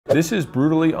This is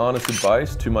brutally honest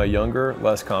advice to my younger,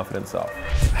 less confident self.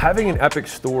 Having an epic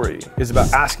story is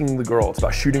about asking the girl, it's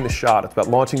about shooting the shot, it's about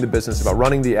launching the business, about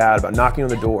running the ad, about knocking on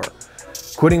the door,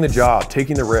 quitting the job,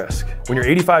 taking the risk. When you're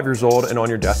 85 years old and on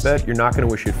your deathbed, you're not gonna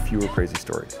wish you had fewer crazy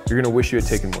stories. You're gonna wish you had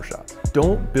taken more shots.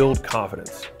 Don't build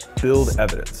confidence, build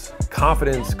evidence.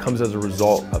 Confidence comes as a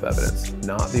result of evidence,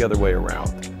 not the other way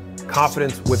around.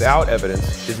 Confidence without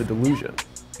evidence is a delusion.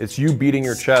 It's you beating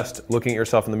your chest, looking at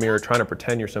yourself in the mirror, trying to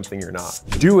pretend you're something you're not.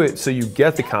 Do it so you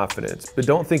get the confidence, but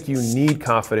don't think you need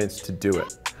confidence to do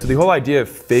it. So the whole idea of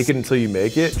fake it until you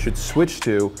make it should switch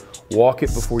to walk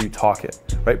it before you talk it,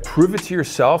 right? Prove it to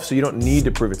yourself so you don't need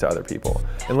to prove it to other people,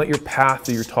 and let your path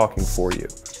do your talking for you.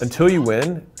 Until you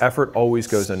win, effort always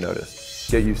goes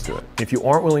unnoticed. Get used to it. If you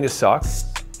aren't willing to suck,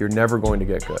 you're never going to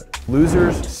get good.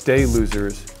 Losers stay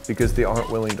losers because they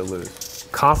aren't willing to lose.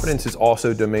 Confidence is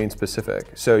also domain specific.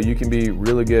 So you can be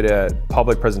really good at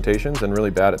public presentations and really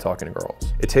bad at talking to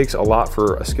girls. It takes a lot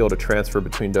for a skill to transfer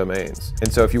between domains.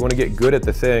 And so if you want to get good at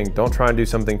the thing, don't try and do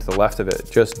something to the left of it,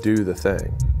 just do the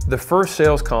thing. The first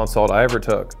sales consult I ever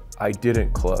took, I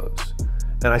didn't close.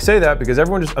 And I say that because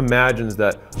everyone just imagines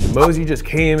that Mosey just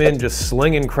came in just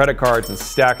slinging credit cards and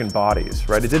stacking bodies,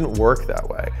 right? It didn't work that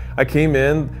way. I came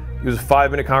in, it was a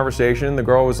 5-minute conversation. The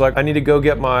girl was like, I need to go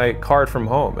get my card from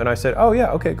home. And I said, oh yeah,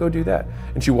 okay, go do that.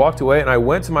 And she walked away and I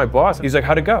went to my boss. He's like,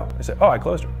 how'd it go? I said, oh, I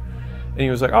closed her. And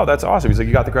he was like, oh, that's awesome. He's like,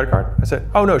 you got the credit card? I said,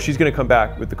 oh no, she's gonna come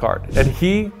back with the card. And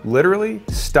he literally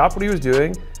stopped what he was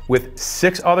doing with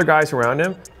 6 other guys around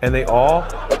him, and they all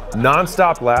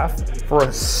nonstop laughed for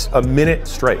a minute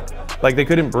straight. Like they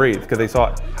couldn't breathe because they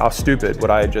thought how stupid what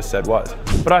I had just said was.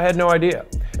 But I had no idea.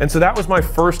 And so that was my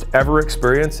first ever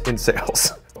experience in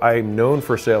sales. I'm known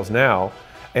for sales now,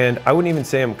 and I wouldn't even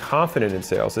say I'm confident in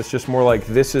sales. It's just more like,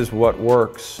 this is what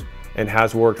works and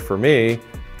has worked for me,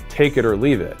 take it or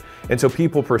leave it. And so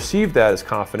people perceive that as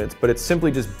confidence, but it's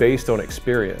simply just based on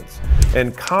experience.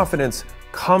 And confidence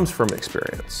comes from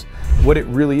experience. What it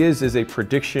really is a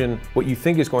prediction. What you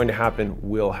think is going to happen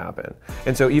will happen.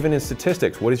 And so even in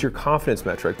statistics, what is your confidence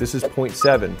metric? This is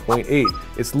 0.7, 0.8.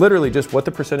 It's literally just what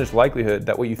the percentage likelihood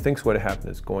that what you think is going to happen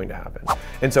is going to happen.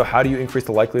 And so how do you increase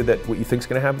the likelihood that what you think is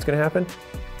going to happen is going to happen?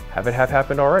 Have it have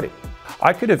happened already.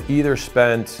 I could have either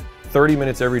spent 30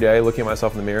 minutes every day looking at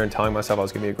myself in the mirror and telling myself I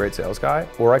was gonna be a great sales guy,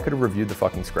 or I could have reviewed the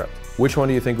fucking script. Which one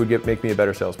do you think would make me a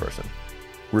better salesperson?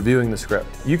 Reviewing the script.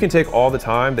 You can take all the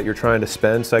time that you're trying to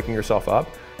spend psyching yourself up,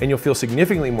 and you'll feel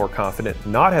significantly more confident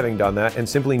not having done that and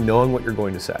simply knowing what you're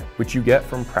going to say, which you get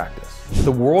from practice.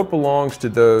 The world belongs to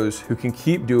those who can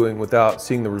keep doing without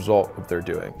seeing the result of their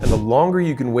doing. And the longer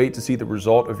you can wait to see the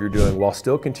result of your doing while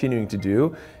still continuing to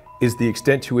do is the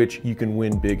extent to which you can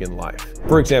win big in life.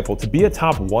 For example, to be a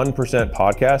top 1%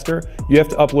 podcaster, you have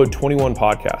to upload 21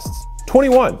 podcasts.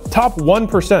 21, top 1%.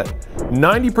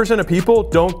 90% of people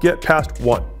don't get past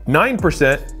 1.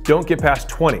 9% don't get past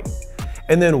 20.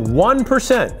 And then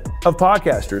 1% of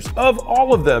podcasters, of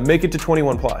all of them, make it to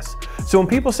 21 plus. So when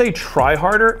people say try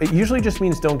harder, it usually just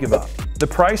means don't give up. The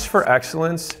price for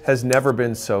excellence has never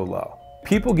been so low.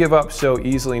 People give up so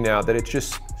easily now that it's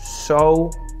just so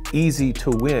easy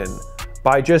to win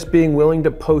by just being willing to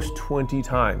post 20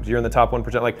 times. You're in the top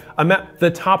 1%. Like, I'm at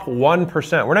the top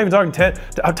 1%. We're not even talking 10,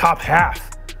 top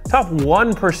half. Top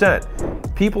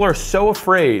 1%. People are so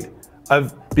afraid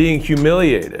of being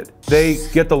humiliated. They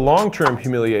get the long-term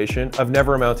humiliation of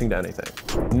never amounting to anything.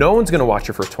 No one's gonna watch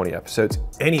your first 20 episodes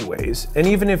anyways. And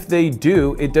even if they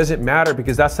do, it doesn't matter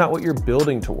because that's not what you're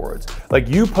building towards. Like,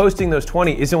 you posting those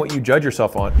 20 isn't what you judge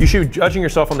yourself on. You should be judging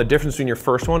yourself on the difference between your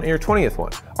first one and your 20th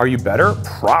one. Are you better?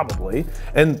 Probably.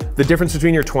 And the difference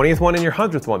between your 20th one and your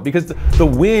 100th one, because the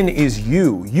win is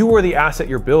you. You are the asset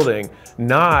you're building,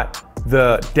 not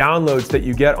the downloads that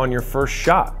you get on your first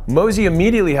shot. Mosey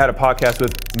immediately had a podcast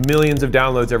with millions of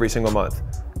downloads every single month.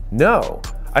 No,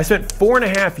 I spent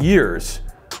 4.5 years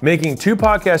making 2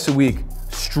 podcasts a week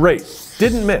straight,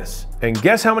 didn't miss. And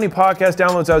guess how many podcast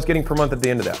downloads I was getting per month at the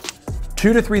end of that?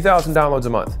 2,000 to 3,000 downloads a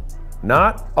month.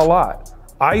 Not a lot.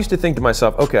 I used to think to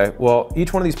myself, okay, well,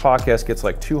 each one of these podcasts gets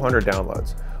like 200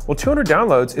 downloads. Well, 200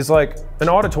 downloads is like an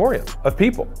auditorium of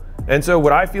people. And so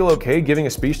would I feel okay giving a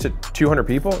speech to 200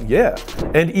 people? Yeah.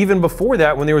 And even before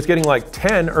that, when they was getting like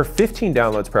 10 or 15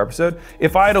 downloads per episode,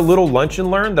 if I had a little lunch and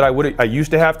learn that I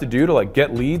used to have to do to like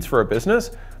get leads for a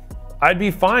business, I'd be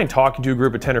fine talking to a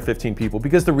group of 10 or 15 people,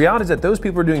 because the reality is that those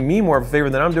people are doing me more of a favor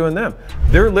than I'm doing them.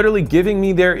 They're literally giving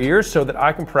me their ears so that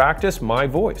I can practice my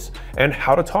voice and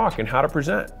how to talk and how to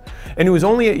present. And it was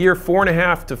only at year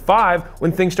 4.5 to 5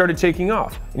 when things started taking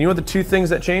off. And you know what the 2 things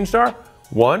that changed are?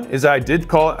 One is I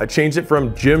changed it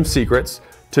from gym secrets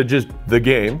to just the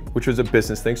game, which was a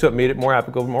business thing, so it made it more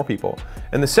applicable to more people.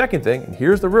 And the second thing, and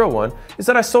here's the real one, is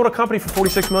that I sold a company for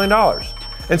 $46 million.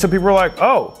 And so people were like,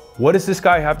 oh, what does this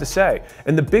guy have to say?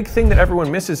 And the big thing that everyone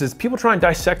misses is people try and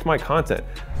dissect my content.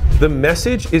 The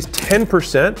message is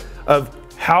 10% of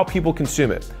how people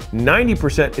consume it.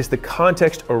 90% is the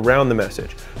context around the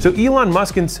message. So Elon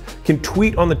Musk can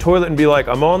tweet on the toilet and be like,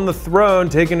 I'm on the throne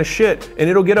taking a shit, and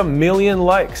it'll get 1 million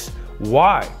likes.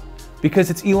 Why?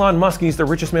 Because it's Elon Musk and he's the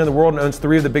richest man in the world and owns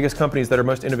 3 of the biggest companies that are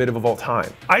most innovative of all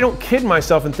time. I don't kid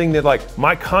myself and think that like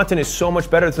my content is so much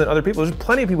better than other people. There's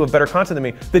plenty of people with better content than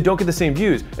me that don't get the same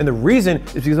views. And the reason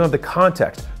is because they don't have the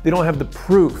context. They don't have the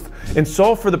proof. And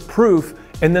solve for the proof,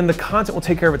 and then the content will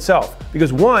take care of itself.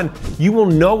 Because one, you will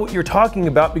know what you're talking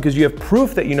about because you have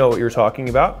proof that you know what you're talking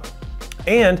about,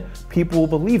 and people will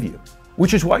believe you.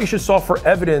 Which is why you should solve for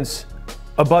evidence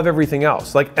above everything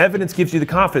else. Like, evidence gives you the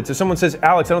confidence. If someone says,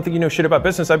 Alex, I don't think you know shit about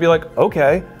business, I'd be like,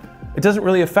 okay, it doesn't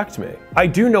really affect me. I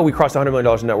do know we crossed $100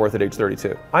 million in net worth at age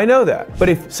 32. I know that. But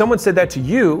if someone said that to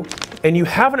you and you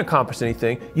haven't accomplished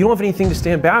anything, you don't have anything to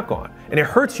stand back on, and it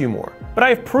hurts you more. But I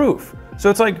have proof. So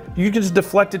it's like, you can just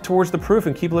deflect it towards the proof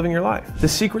and keep living your life. The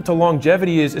secret to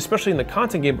longevity is, especially in the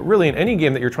content game, but really in any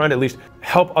game that you're trying to at least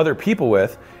help other people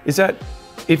with, is that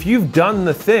if you've done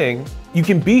the thing, you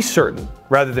can be certain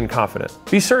rather than confident.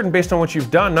 Be certain based on what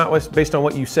you've done, not based on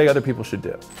what you say other people should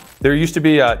do. There used to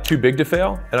be too big to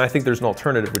fail, and I think there's an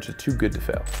alternative, which is too good to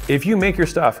fail. If you make your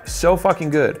stuff so fucking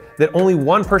good that only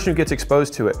one person who gets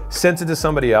exposed to it sends it to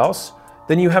somebody else,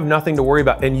 then you have nothing to worry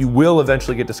about and you will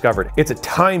eventually get discovered. It's a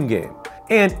time game.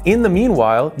 And in the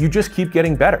meanwhile, you just keep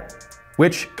getting better,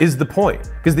 which is the point.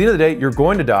 Because at the end of the day, you're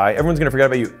going to die, everyone's gonna forget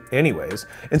about you anyways.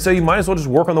 And so you might as well just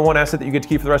work on the one asset that you get to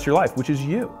keep for the rest of your life, which is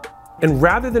you. And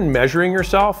rather than measuring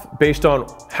yourself based on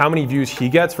how many views he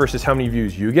gets versus how many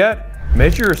views you get,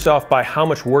 measure yourself by how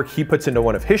much work he puts into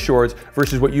one of his shorts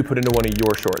versus what you put into one of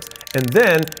your shorts. And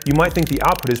then you might think the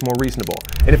output is more reasonable.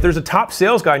 And if there's a top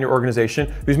sales guy in your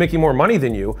organization who's making more money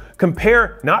than you,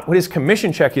 compare not what his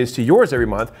commission check is to yours every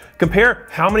month, compare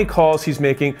how many calls he's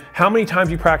making, how many times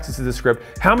he practices the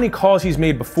script, how many calls he's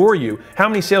made before you, how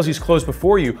many sales he's closed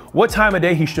before you, what time of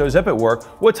day he shows up at work,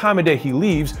 what time of day he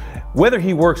leaves, whether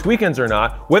he works weekends or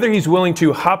not, whether he's willing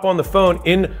to hop on the phone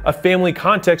in a family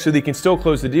context so that he can still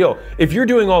close the deal. If you're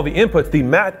doing all the inputs,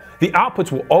 the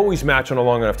outputs will always match on a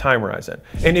long enough time horizon.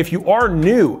 And if you are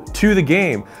new to the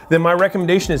game, then my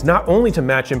recommendation is not only to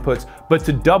match inputs, but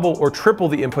to double or triple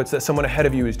the inputs that someone ahead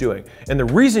of you is doing. And the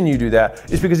reason you do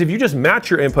that is because if you just match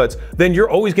your inputs, then you're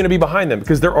always gonna be behind them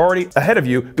because they're already ahead of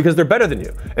you because they're better than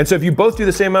you. And so if you both do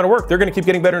the same amount of work, they're gonna keep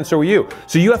getting better and so are you.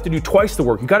 So you have to do twice the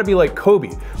work. You gotta be like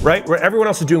Kobe, right? Where everyone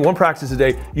else is doing 1 practice a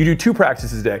day, you do 2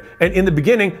 practices a day. And in the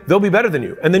beginning, they'll be better than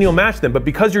you. And then you'll match them. But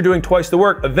because you're doing twice the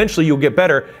work, eventually you'll get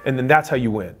better, and then that's how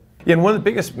you win. Yeah, and one of the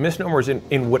biggest misnomers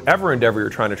in whatever endeavor you're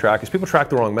trying to track is people track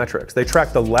the wrong metrics. They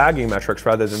track the lagging metrics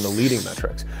rather than the leading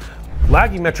metrics.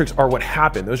 Lagging metrics are what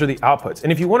happened. Those are the outputs.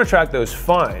 And if you want to track those,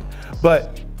 fine.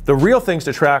 But the real things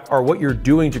to track are what you're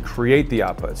doing to create the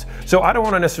outputs. So I don't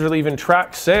want to necessarily even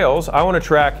track sales. I want to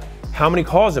track how many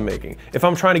calls I'm making. If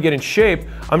I'm trying to get in shape,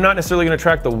 I'm not necessarily gonna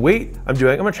track the weight I'm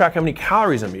doing, I'm gonna track how many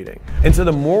calories I'm eating. And so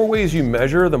the more ways you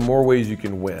measure, the more ways you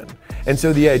can win. And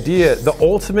so the idea, the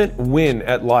ultimate win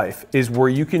at life is where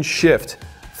you can shift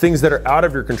things that are out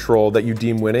of your control that you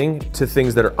deem winning to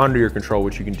things that are under your control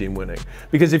which you can deem winning.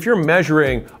 Because if you're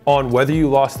measuring on whether you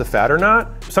lost the fat or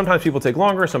not, sometimes people take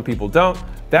longer, some people don't.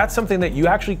 That's something that you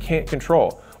actually can't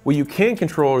control. What you can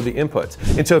control are the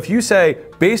inputs. And so if you say,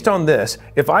 based on this,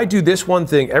 if I do this one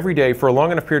thing every day for a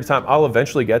long enough period of time, I'll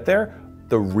eventually get there.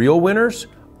 The real winners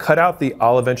cut out the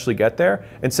I'll eventually get there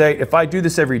and say, if I do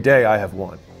this every day, I have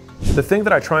won. The thing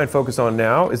that I try and focus on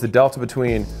now is the delta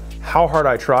between how hard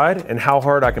I tried and how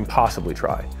hard I can possibly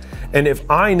try. And if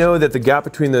I know that the gap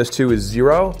between those two is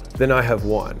 0, then I have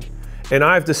won. And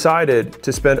I've decided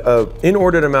to spend an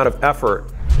inordinate amount of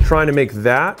effort trying to make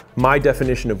that my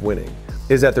definition of winning.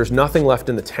 Is that there's nothing left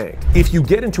in the tank. If you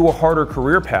get into a harder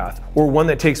career path or one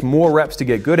that takes more reps to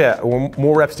get good at or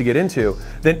more reps to get into,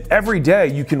 then every day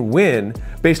you can win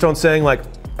based on saying like,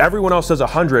 everyone else does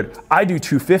 100, I do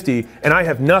 250, and I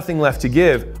have nothing left to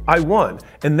give, I won.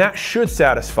 And that should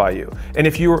satisfy you. And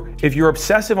if you're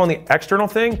obsessive on the external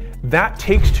thing, that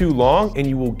takes too long and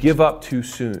you will give up too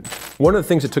soon. One of the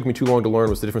things that took me too long to learn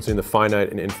was the difference between the finite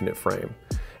and infinite frame.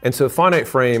 And so finite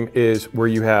frame is where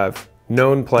you have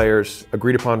known players,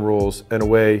 agreed upon rules, and a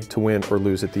way to win or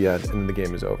lose at the end, and then the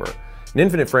game is over. In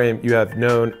infinite frame, you have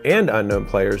known and unknown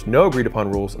players, no agreed upon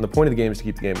rules, and the point of the game is to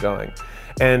keep the game going.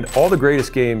 And all the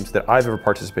greatest games that I've ever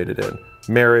participated in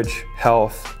marriage,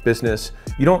 health, business.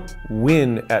 You don't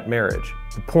win at marriage.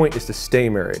 The point is to stay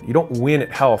married. You don't win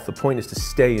at health. The point is to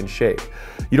stay in shape.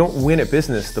 You don't win at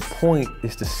business. The point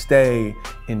is to stay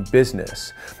in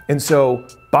business. And so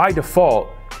by default,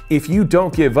 if you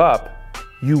don't give up,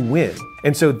 you win.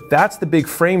 And so that's the big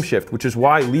frame shift, which is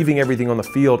why leaving everything on the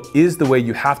field is the way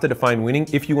you have to define winning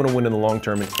if you want to win in the long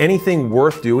term. And anything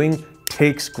worth doing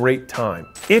takes great time.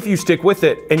 If you stick with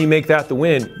it and you make that the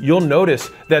win, you'll notice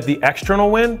that the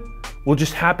external win will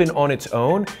just happen on its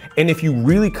own. And if you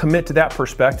really commit to that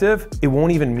perspective, it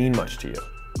won't even mean much to you.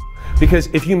 Because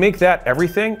if you make that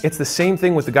everything, it's the same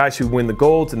thing with the guys who win the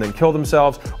golds and then kill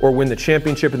themselves, or win the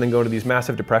championship and then go into these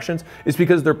massive depressions. It's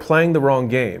because they're playing the wrong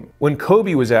game. When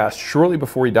Kobe was asked shortly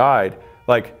before he died,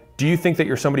 like, do you think that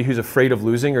you're somebody who's afraid of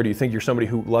losing, or do you think you're somebody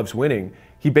who loves winning?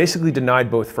 He basically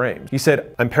denied both frames. He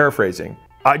said, I'm paraphrasing,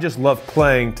 I just love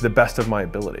playing to the best of my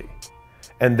ability.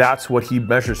 And that's what he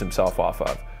measures himself off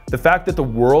of. The fact that the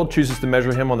world chooses to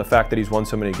measure him on the fact that he's won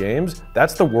so many games,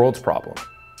 that's the world's problem,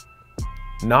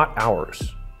 not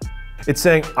ours. It's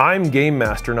saying, I'm game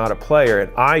master, not a player,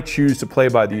 and I choose to play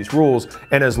by these rules,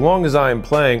 and as long as I am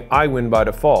playing, I win by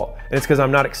default. And it's because I'm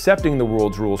not accepting the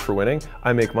world's rules for winning,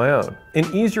 I make my own. An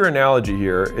easier analogy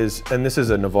here is, and this is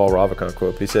a Naval Ravikant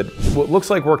quote, he said, what looks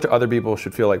like work to other people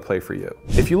should feel like play for you.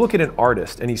 If you look at an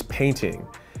artist and he's painting,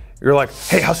 you're like,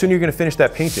 hey, how soon are you gonna finish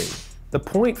that painting? The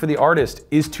point for the artist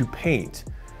is to paint.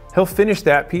 He'll finish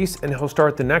that piece and he'll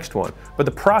start the next one. But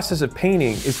the process of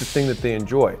painting is the thing that they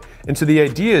enjoy. And so the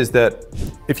idea is that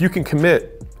if you can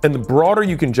commit, and the broader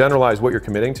you can generalize what you're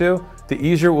committing to, the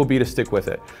easier it will be to stick with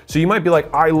it. So you might be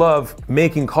like, I love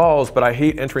making calls, but I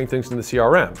hate entering things in the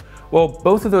CRM. Well,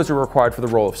 both of those are required for the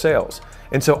role of sales.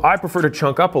 And so I prefer to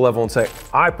chunk up a level and say,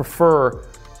 I prefer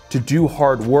to do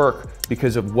hard work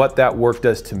because of what that work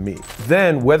does to me.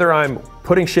 Then whether I'm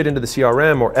putting shit into the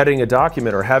CRM or editing a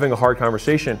document or having a hard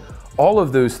conversation, all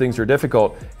of those things are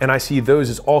difficult, and I see those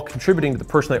as all contributing to the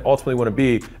person I ultimately want to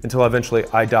be until eventually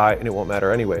I die and it won't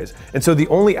matter anyways. And so the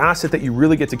only asset that you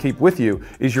really get to keep with you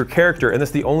is your character, and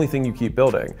that's the only thing you keep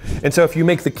building. And so if you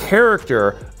make the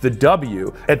character the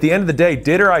W, at the end of the day,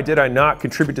 did I not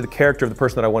contribute to the character of the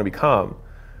person that I want to become?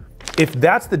 If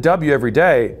that's the W every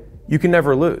day, you can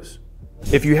never lose.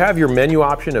 If you have your menu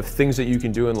option of things that you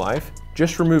can do in life,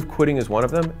 just remove quitting as one of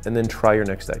them and then try your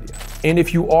next idea. And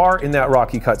if you are in that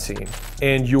rocky cutscene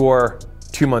and you're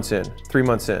 2 months in, 3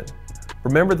 months in,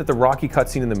 remember that the rocky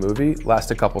cutscene in the movie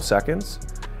lasts a couple seconds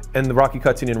and the rocky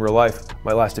cutscene in real life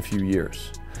might last a few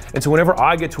years. And so whenever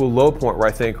I get to a low point where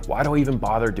I think, why do I even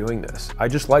bother doing this? I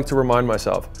just like to remind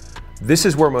myself, this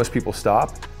is where most people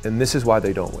stop and this is why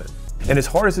they don't win. And as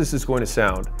hard as this is going to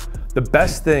sound, the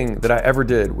best thing that I ever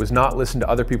did was not listen to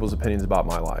other people's opinions about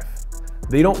my life.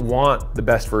 They don't want the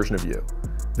best version of you.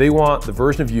 They want the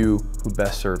version of you who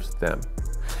best serves them.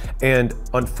 And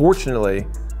unfortunately,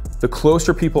 the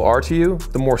closer people are to you,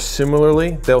 the more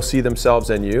similarly they'll see themselves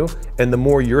and you, and the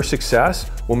more your success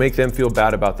will make them feel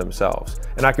bad about themselves.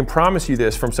 And I can promise you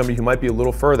this from somebody who might be a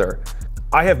little further,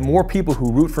 I have more people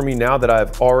who root for me now that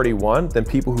I've already won than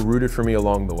people who rooted for me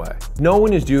along the way. No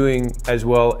one is doing as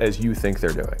well as you think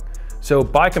they're doing. So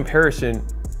by comparison,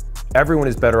 everyone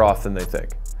is better off than they think,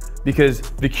 because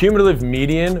the cumulative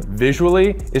median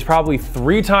visually is probably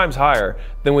 3 times higher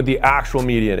than what the actual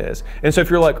median is. And so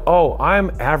if you're like, oh, I'm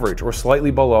average or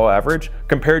slightly below average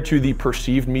compared to the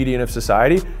perceived median of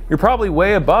society, you're probably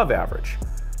way above average.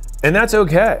 And that's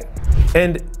okay.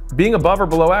 And being above or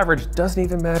below average doesn't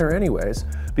even matter anyways,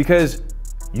 because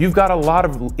you've got a lot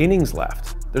of innings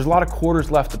left. There's a lot of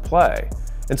quarters left to play.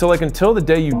 And so like until the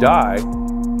day you die,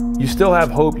 you still have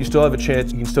hope, you still have a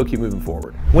chance, you can still keep moving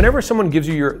forward. Whenever someone gives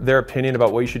you their opinion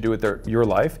about what you should do with your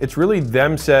life, it's really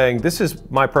them saying, this is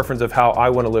my preference of how I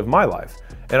want to live my life.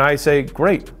 And I say,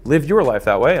 great, live your life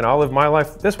that way and I'll live my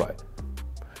life this way.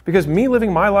 Because me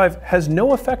living my life has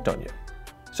no effect on you.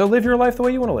 So live your life the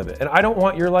way you want to live it. And I don't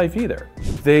want your life either.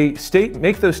 They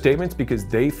make those statements because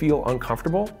they feel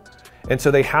uncomfortable. And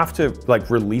so they have to like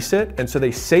release it. And so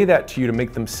they say that to you to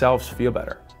make themselves feel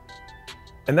better.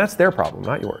 And that's their problem,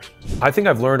 not yours. I think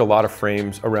I've learned a lot of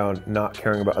frames around not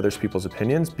caring about other people's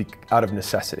opinions out of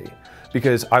necessity,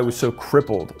 because I was so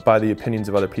crippled by the opinions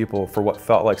of other people for what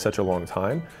felt like such a long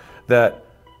time that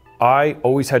I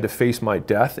always had to face my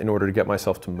death in order to get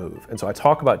myself to move. And so I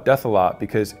talk about death a lot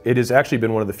because it has actually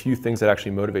been one of the few things that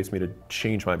actually motivates me to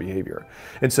change my behavior.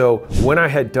 And so when I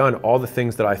had done all the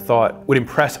things that I thought would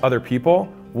impress other people,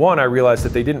 one, I realized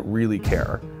that they didn't really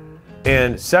care.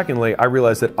 And secondly, I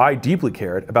realized that I deeply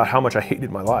cared about how much I hated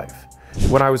my life.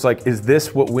 When I was like, is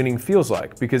this what winning feels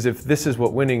like? Because if this is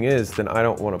what winning is, then I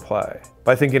don't want to play.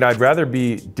 By thinking I'd rather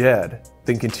be dead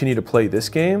than continue to play this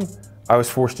game, I was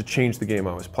forced to change the game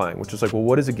I was playing, which was like, well,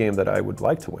 what is a game that I would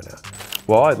like to win at?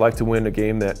 Well, I'd like to win a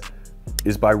game that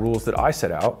is by rules that I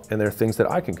set out, and there are things that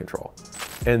I can control.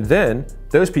 And then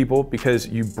those people, because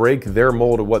you break their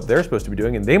mold of what they're supposed to be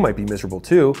doing, and they might be miserable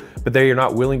too, but they are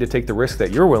not willing to take the risk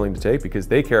that you're willing to take because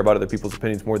they care about other people's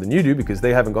opinions more than you do because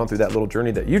they haven't gone through that little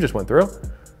journey that you just went through.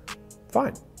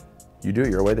 Fine. You do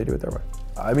it your way, they do it their way.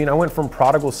 I mean, I went from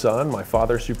prodigal son, my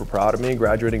father's super proud of me,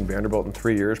 graduating Vanderbilt in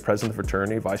 3 years, president of the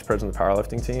fraternity, vice president of the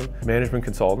powerlifting team, management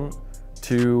consultant,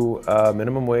 to a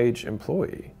minimum wage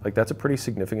employee. Like, that's a pretty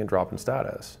significant drop in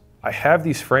status. I have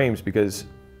these frames because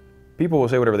people will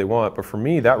say whatever they want, but for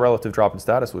me, that relative drop in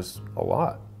status was a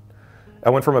lot.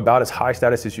 I went from about as high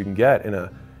status as you can get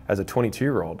as a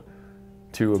 22-year-old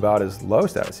to about as low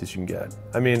status as you can get.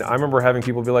 I mean, I remember having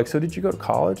people be like, so did you go to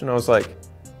college? And I was like,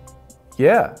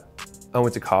 yeah, I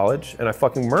went to college and I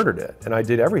fucking murdered it and I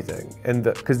did everything. And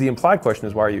because the implied question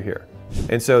is, why are you here?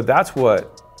 And so that's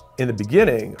what, in the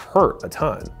beginning, hurt a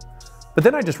ton. But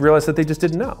then I just realized that they just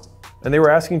didn't know. And they were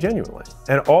asking genuinely.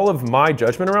 And all of my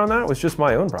judgment around that was just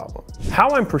my own problem. How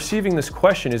I'm perceiving this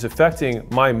question is affecting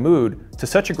my mood to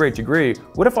such a great degree.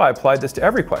 What if I applied this to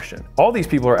every question? All these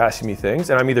people are asking me things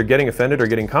and I'm either getting offended or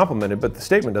getting complimented, but the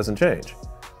statement doesn't change.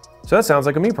 So that sounds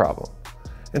like a me problem.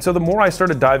 And so the more I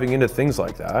started diving into things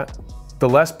like that, the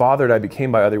less bothered I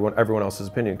became by everyone else's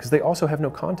opinion, because they also have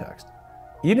no context.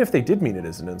 Even if they did mean it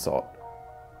as an insult,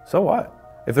 so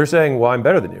what? If they're saying, well, I'm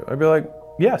better than you, I'd be like,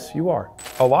 yes, you are.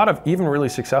 A lot of even really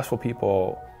successful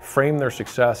people frame their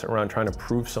success around trying to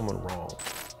prove someone wrong,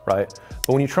 right?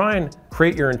 But when you try and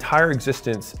create your entire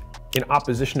existence in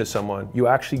opposition to someone, you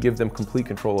actually give them complete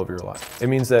control over your life. It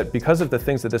means that because of the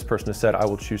things that this person has said, I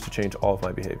will choose to change all of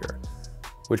my behavior,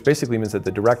 which basically means that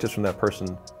the directives from that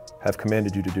person have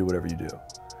commanded you to do whatever you do.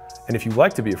 And if you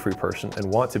like to be a free person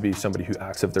and want to be somebody who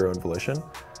acts of their own volition,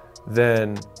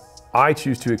 then I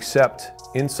choose to accept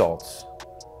insults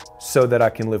so that I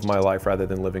can live my life rather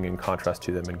than living in contrast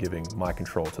to them and giving my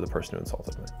control to the person who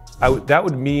insulted me. That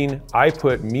would mean I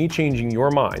put me changing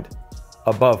your mind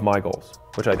above my goals,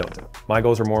 which I don't do. My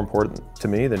goals are more important to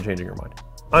me than changing your mind.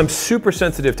 I'm super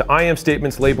sensitive to I am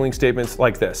statements, labeling statements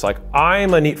like this. Like,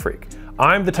 I'm a neat freak.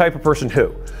 I'm the type of person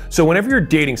who. So whenever you're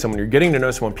dating someone, you're getting to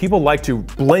know someone, people like to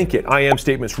blanket I am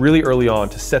statements really early on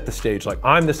to set the stage. Like,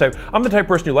 I'm the type of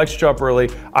person who likes to show up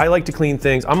early. I like to clean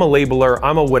things. I'm a labeler.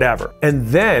 I'm a whatever. And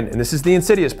then, and this is the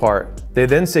insidious part, they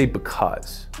then say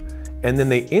because. And then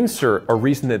they insert a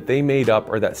reason that they made up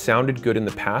or that sounded good in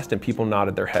the past and people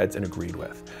nodded their heads and agreed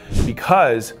with.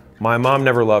 Because my mom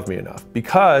never loved me enough,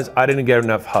 because I didn't get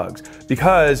enough hugs,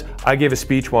 because I gave a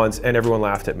speech once and everyone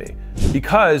laughed at me,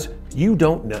 because you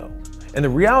don't know. And the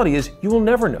reality is you will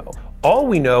never know. All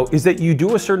we know is that you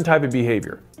do a certain type of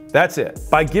behavior. That's it.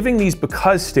 By giving these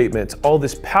because statements all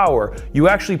this power, you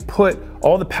actually put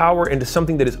all the power into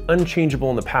something that is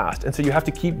unchangeable in the past. And so you have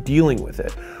to keep dealing with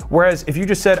it. Whereas if you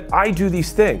just said, I do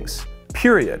these things,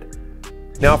 period.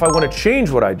 Now, if I want to change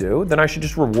what I do, then I should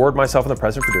just reward myself in the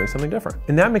present for doing something different.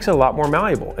 And that makes it a lot more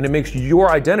malleable. And it makes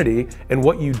your identity and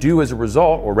what you do as a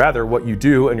result, or rather what you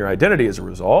do and your identity as a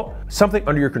result, something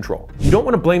under your control. You don't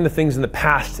want to blame the things in the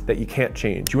past that you can't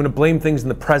change. You want to blame things in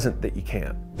the present that you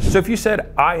can. So if you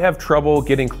said, I have trouble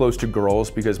getting close to girls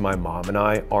because my mom and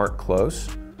I aren't close,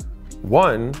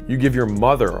 one, you give your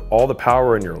mother all the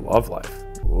power in your love life.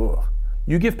 Ugh.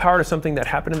 You give power to something that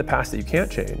happened in the past that you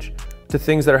can't change, to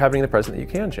things that are happening in the present that you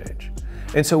can change.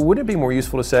 And so wouldn't it be more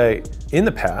useful to say, in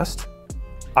the past,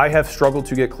 I have struggled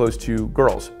to get close to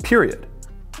girls, period.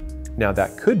 Now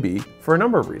that could be for a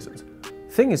number of reasons.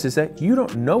 Thing is that you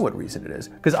don't know what reason it is.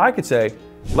 Because I could say,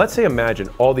 let's say imagine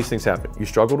all these things happen. You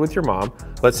struggled with your mom.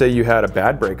 Let's say you had a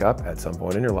bad breakup at some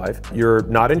point in your life. You're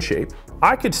not in shape.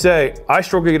 I could say, I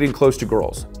struggle getting close to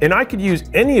girls. And I could use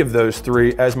any of those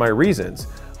three as my reasons.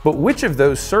 But which of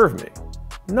those serve me?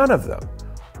 None of them.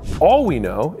 All we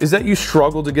know is that you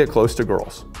struggle to get close to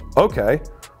girls. Okay,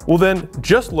 well then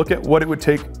just look at what it would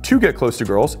take to get close to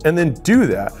girls and then do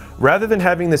that, rather than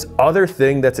having this other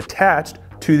thing that's attached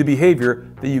to the behavior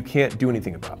that you can't do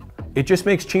anything about. It just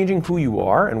makes changing who you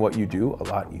are and what you do a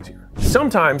lot easier.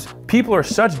 Sometimes people are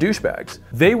such douchebags,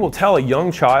 they will tell a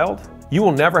young child, you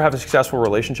will never have a successful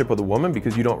relationship with a woman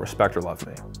because you don't respect or love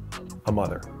me. A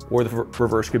mother. Or the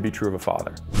reverse could be true of a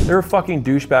father. They're a fucking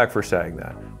douchebag for saying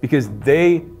that because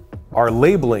they are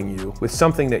labeling you with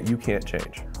something that you can't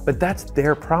change. But that's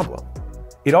their problem.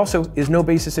 It also is no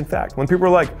basis in fact. When people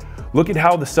are like, look at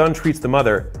how the son treats the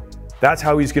mother, that's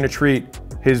how he's gonna treat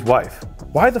his wife.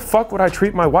 Why the fuck would I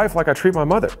treat my wife like I treat my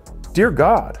mother? Dear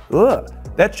God, ugh.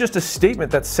 That's just a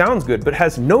statement that sounds good, but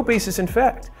has no basis in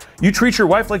fact. You treat your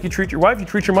wife like you treat your wife, you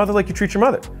treat your mother like you treat your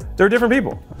mother. They're different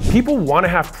people. People want to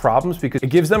have problems because it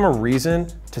gives them a reason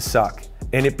to suck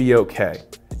and it be okay.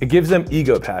 It gives them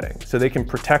ego padding so they can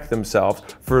protect themselves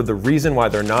for the reason why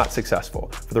they're not successful,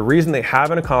 for the reason they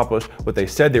haven't accomplished what they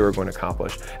said they were going to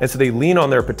accomplish. And so they lean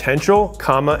on their potential,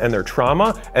 and their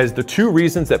trauma as the two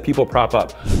reasons that people prop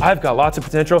up. I've got lots of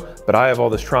potential, but I have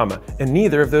all this trauma, and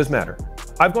neither of those matter.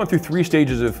 I've gone through 3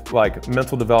 stages of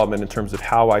mental development in terms of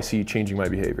how I see changing my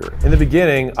behavior. In the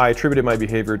beginning, I attributed my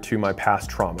behavior to my past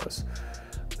traumas.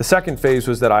 The second phase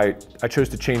was that I chose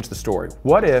to change the story.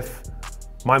 What if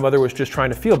my mother was just trying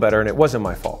to feel better and it wasn't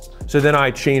my fault? So then I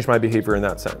changed my behavior in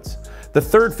that sense. The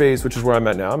third phase, which is where I'm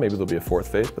at now, maybe there'll be a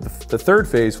fourth phase, but the third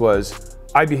phase was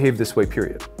I behave this way,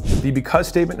 period. The because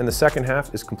statement in the second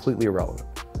half is completely irrelevant.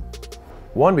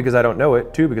 1, because I don't know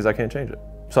it. 2, because I can't change it.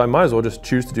 So I might as well just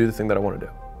choose to do the thing that I want to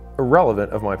do,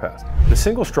 irrelevant of my past. The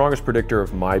single strongest predictor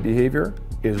of my behavior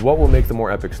is what will make the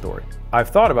more epic story.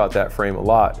 I've thought about that frame a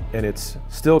lot and it's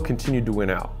still continued to win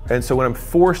out. And so when I'm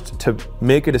forced to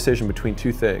make a decision between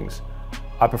 2 things,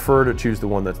 I prefer to choose the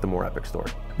one that's the more epic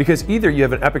story. Because either you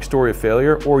have an epic story of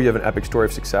failure or you have an epic story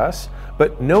of success,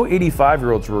 but no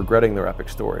 85-year-olds are regretting their epic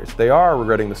stories. They are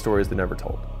regretting the stories they never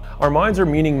told. Our minds are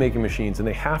meaning-making machines, and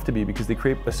they have to be because they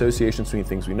create associations between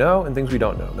things we know and things we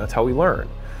don't know. And that's how we learn.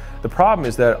 The problem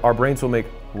is that our brains will make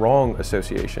wrong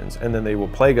associations, and then they will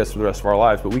plague us for the rest of our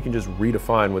lives, but we can just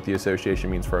redefine what the association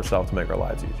means for ourselves to make our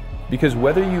lives easier. Because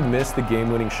whether you miss the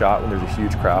game-winning shot when there's a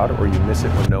huge crowd or you miss it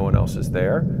when no one else is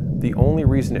there, the only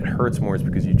reason it hurts more is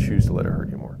because you choose to let it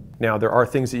hurt you more. Now, there are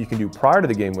things that you can do prior to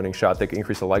the game-winning shot that can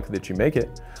increase the likelihood that you make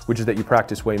it, which is that you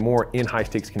practice way more in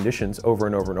high-stakes conditions over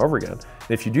and over and over again.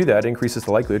 And if you do that, it increases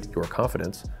the likelihood, your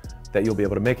confidence, that you'll be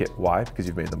able to make it. Why? Because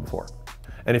you've made them before.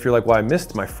 And if you're like, well, I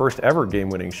missed my first ever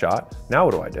game-winning shot, now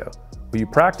what do I do? Well, you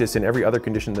practice in every other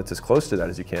condition that's as close to that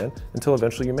as you can until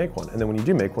eventually you make one. And then when you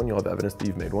do make one, you'll have evidence that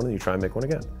you've made one and you try and make one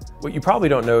again. What you probably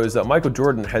don't know is that Michael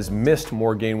Jordan has missed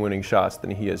more game-winning shots than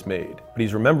he has made, but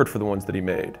he's remembered for the ones that he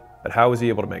made. But how was he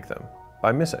able to make them?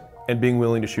 By missing and being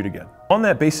willing to shoot again. On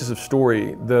that basis of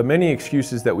story, the many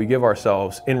excuses that we give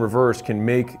ourselves in reverse can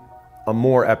make a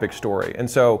more epic story. And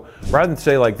so rather than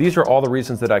say like, these are all the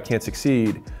reasons that I can't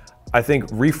succeed, I think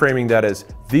reframing that as,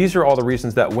 these are all the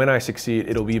reasons that when I succeed,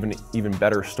 it'll be an even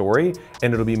better story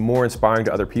and it'll be more inspiring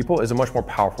to other people is a much more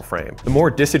powerful frame. The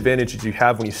more disadvantages you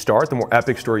have when you start, the more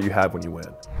epic story you have when you win.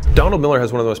 Donald Miller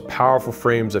has one of the most powerful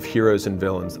frames of heroes and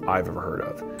villains I've ever heard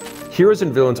of. Heroes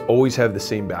and villains always have the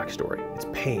same backstory. It's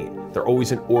pain. They're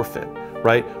always an orphan,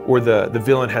 right? Or the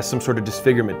villain has some sort of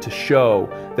disfigurement to show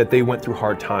that they went through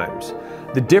hard times.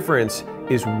 The difference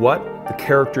is what the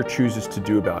character chooses to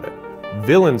do about it.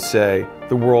 Villains say,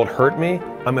 the world hurt me,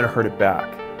 I'm gonna hurt it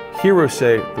back. Heroes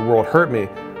say, the world hurt me,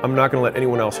 I'm not gonna let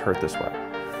anyone else hurt this way.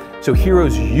 So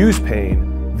heroes use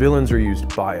pain, villains are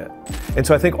used by it. And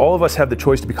so I think all of us have the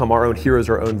choice to become our own heroes,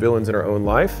 our own villains in our own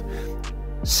life,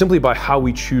 simply by how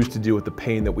we choose to deal with the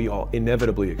pain that we all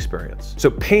inevitably experience.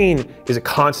 So pain is a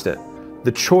constant.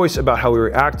 The choice about how we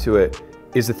react to it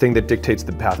is the thing that dictates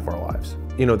the path of our lives.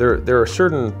 You know, there are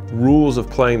certain rules of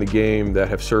playing the game that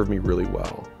have served me really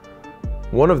well.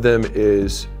 One of them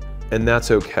is, and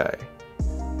that's okay.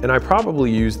 And I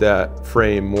probably use that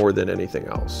frame more than anything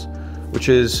else, which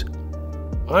is,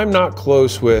 I'm not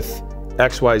close with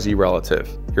XYZ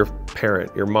relative, your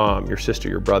parent, your mom, your sister,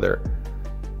 your brother,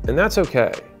 and that's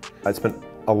okay. I spent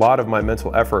a lot of my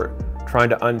mental effort trying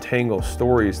to untangle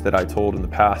stories that I told in the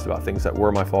past about things that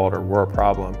were my fault or were a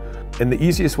problem. And the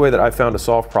easiest way that I've found to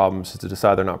solve problems is to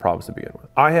decide they're not problems to begin with.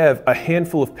 I have a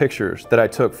handful of pictures that I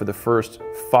took for the first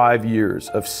 5 years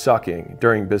of sucking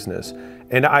during business,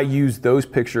 and I use those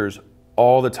pictures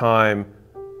all the time,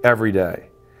 every day.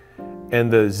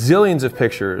 And the zillions of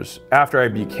pictures after I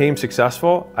became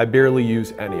successful, I barely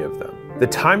use any of them. The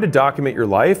time to document your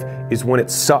life is when it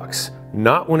sucks,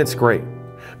 not when it's great.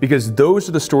 Because those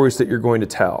are the stories that you're going to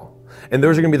tell. And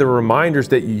those are going to be the reminders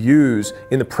that you use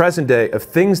in the present day of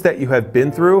things that you have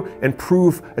been through and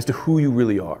prove as to who you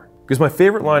really are. Because my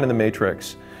favorite line in The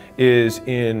Matrix is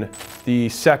in the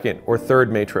second or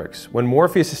third Matrix, when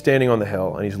Morpheus is standing on the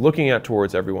hill and he's looking out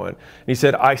towards everyone. And he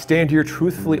said, I stand here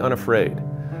truthfully unafraid.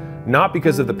 Not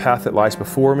because of the path that lies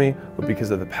before me, but because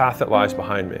of the path that lies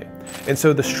behind me. And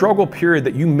so the struggle period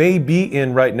that you may be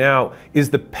in right now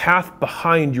is the path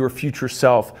behind your future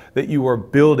self that you are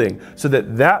building so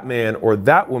that that man or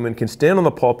that woman can stand on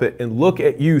the pulpit and look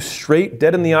at you straight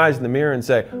dead in the eyes in the mirror and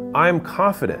say, I am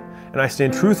confident and I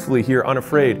stand truthfully here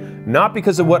unafraid, not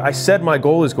because of what I said my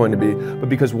goal is going to be, but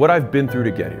because what I've been through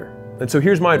to get here. And so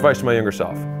here's my advice to my younger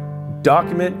self.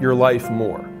 Document your life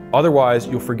more. Otherwise,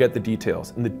 you'll forget the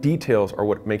details, and the details are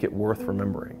what make it worth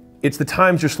remembering. It's the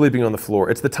times you're sleeping on the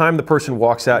floor. It's the time the person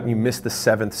walks out and you miss the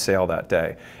 7th sale that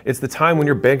day. It's the time when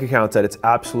your bank account's at its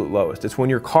absolute lowest. It's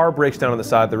when your car breaks down on the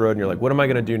side of the road and you're like, what am I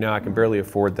gonna do now? I can barely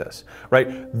afford this,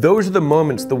 right? Those are the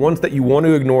moments, the ones that you want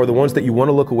to ignore, the ones that you want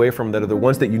to look away from, that are the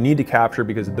ones that you need to capture,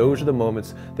 because those are the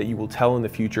moments that you will tell in the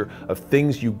future of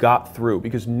things you got through,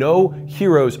 because no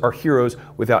heroes are heroes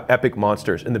without epic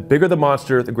monsters. And the bigger the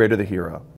monster, the greater the hero.